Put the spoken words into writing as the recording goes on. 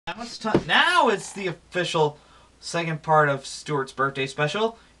Now it's time. Now it's the official second part of Stuart's birthday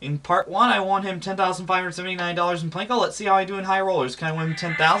special. In part one, I won him $10,579 in Plinko. Let's see how I do in high rollers. Can I win him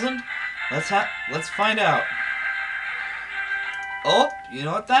 10,000? Let's find out. Oh, you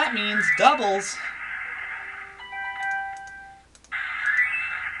know what that means? Doubles.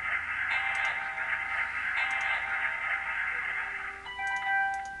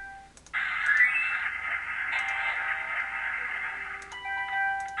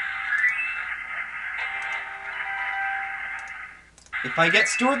 If I get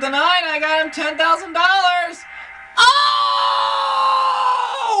Stuart the 9, I got him $10,000!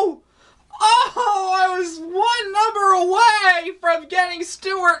 Oh! Oh! I was one number away from getting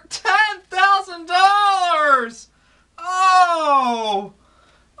Stuart $10,000! Oh!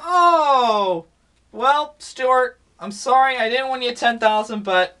 Oh! Well, Stuart, I'm sorry I didn't win you $10,000,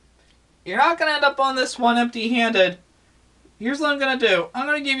 but you're not going to end up on this one empty-handed. Here's what I'm going to do. I'm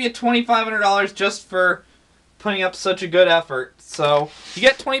going to give you $2,500 just for putting up such a good effort. So you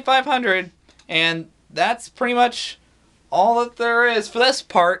get $2,500, and that's pretty much all that there is for this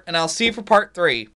part, and I'll see you for part 3.